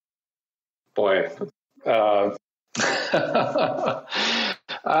 Boy, that's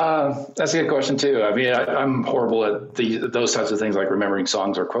a good question too. I mean, I'm horrible at those types of things like remembering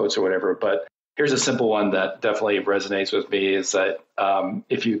songs or quotes or whatever, but here's a simple one that definitely resonates with me is that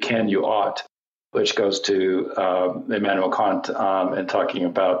if you can, you ought, which goes to Immanuel Kant and talking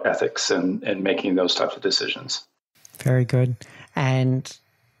about ethics and making those types of decisions. Very good. And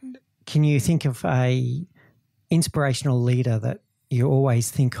can you think of a inspirational leader that you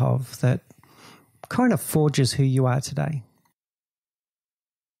always think of that kind of forges who you are today?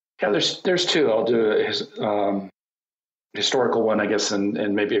 Yeah, there's two. I'll do a historical one, I guess,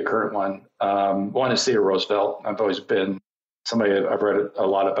 and maybe a current one. One is Theodore Roosevelt. I've always been somebody I've read a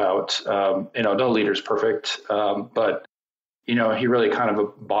lot about. No leader's perfect, but he really kind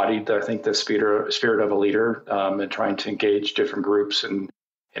of embodied, I think, the spirit of a leader and trying to engage different groups and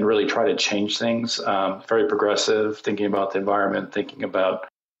really try to change things. Very progressive, thinking about the environment, thinking about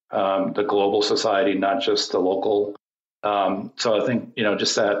the global society, not just the local. So I think,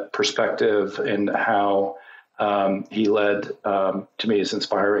 just that perspective and how he led to me is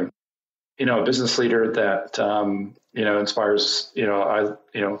inspiring. A business leader that, inspires, I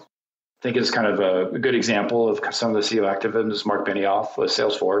think is kind of a good example of some of the CEO activism is Mark Benioff with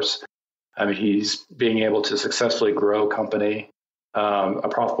Salesforce. I mean, he's being able to successfully grow a company, a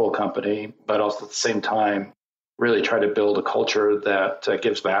profitable company, but also at the same time, really try to build a culture that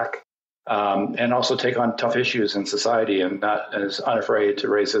gives back and also take on tough issues in society and not is unafraid to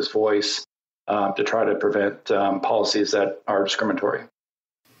raise his voice to try to prevent policies that are discriminatory.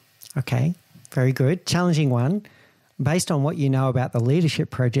 Okay, very good. Challenging one. Based on what you know about the Leadership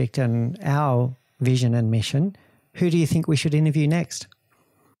Project and our vision and mission, who do you think we should interview next?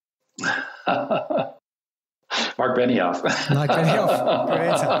 Mark Benioff. Mark Benioff. Good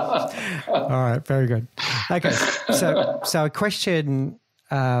answer. All right, very good. Okay, so a question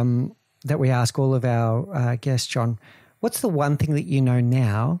that we ask all of our guests, Jon, what's the one thing that you know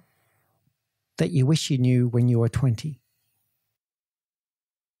now that you wish you knew when you were 20?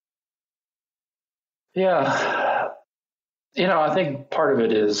 Yeah. I think part of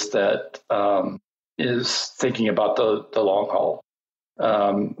it is that is thinking about the long haul.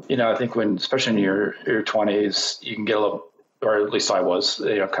 I think especially in your 20s, you can get a little, or at least I was,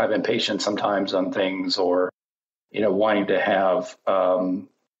 kind of impatient sometimes on things or, wanting to have,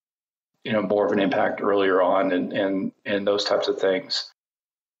 more of an impact earlier on and those types of things.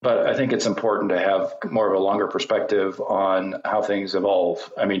 But I think it's important to have more of a longer perspective on how things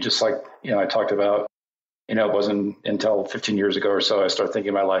evolve. I mean, just like, I talked about, it wasn't until 15 years ago or so I started thinking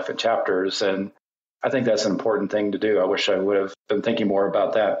of my life in chapters. And I think that's an important thing to do. I wish I would have been thinking more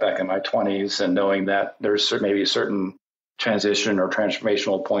about that back in my 20s and knowing that there's maybe a certain transition or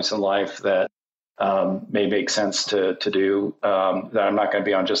transformational points in life that may make sense to do, that I'm not going to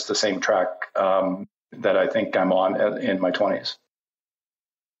be on just the same track that I think I'm on in my 20s.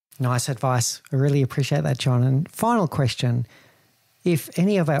 Nice advice. I really appreciate that, Jon. And final question. If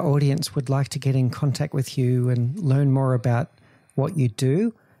any of our audience would like to get in contact with you and learn more about what you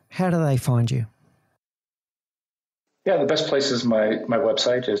do, how do they find you? Yeah, the best place is my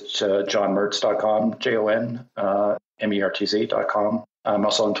website. It's jonmertz.com, JONMERTZ.com. I'm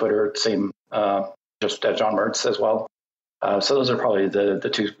also on Twitter, same, just at Jon Mertz as well. So those are probably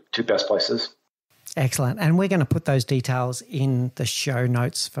the two best places. Excellent. And we're going to put those details in the show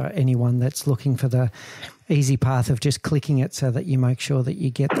notes for anyone that's looking for the easy path of just clicking it so that you make sure that you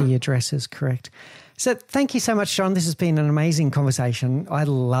get the addresses correct. So thank you so much, Jon. This has been an amazing conversation. I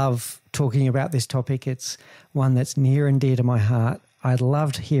love talking about this topic. It's one that's near and dear to my heart. I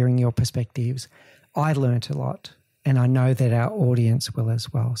loved hearing your perspectives. I learnt a lot, and I know that our audience will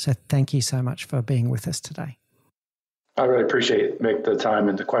as well. So thank you so much for being with us today. I really appreciate the time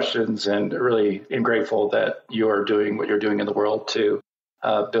and the questions, and really am grateful that you are doing what you're doing in the world to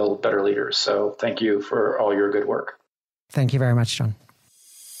build better leaders. So thank you for all your good work. Thank you very much, Jon.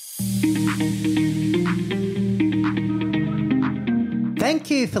 Thank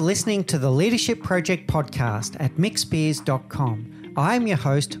you for listening to the Leadership Project podcast at mickspears.com. I'm your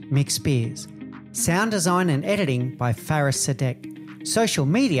host, Mick Spears. Sound design and editing by Faris Sadek. Social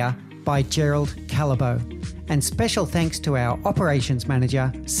media by Gerald Calabo. And special thanks to our operations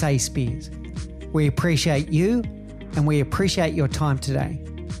manager, Say Spears. We appreciate you, and we appreciate your time today.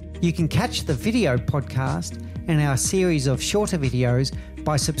 You can catch the video podcast and our series of shorter videos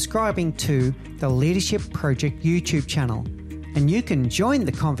by subscribing to the Leadership Project YouTube channel. And you can join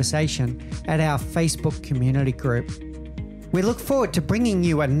the conversation at our Facebook community group. We look forward to bringing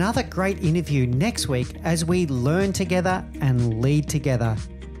you another great interview next week as we learn together and lead together.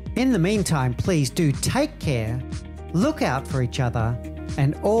 In the meantime, please do take care, look out for each other,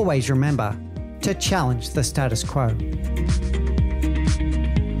 and always remember to challenge the status quo.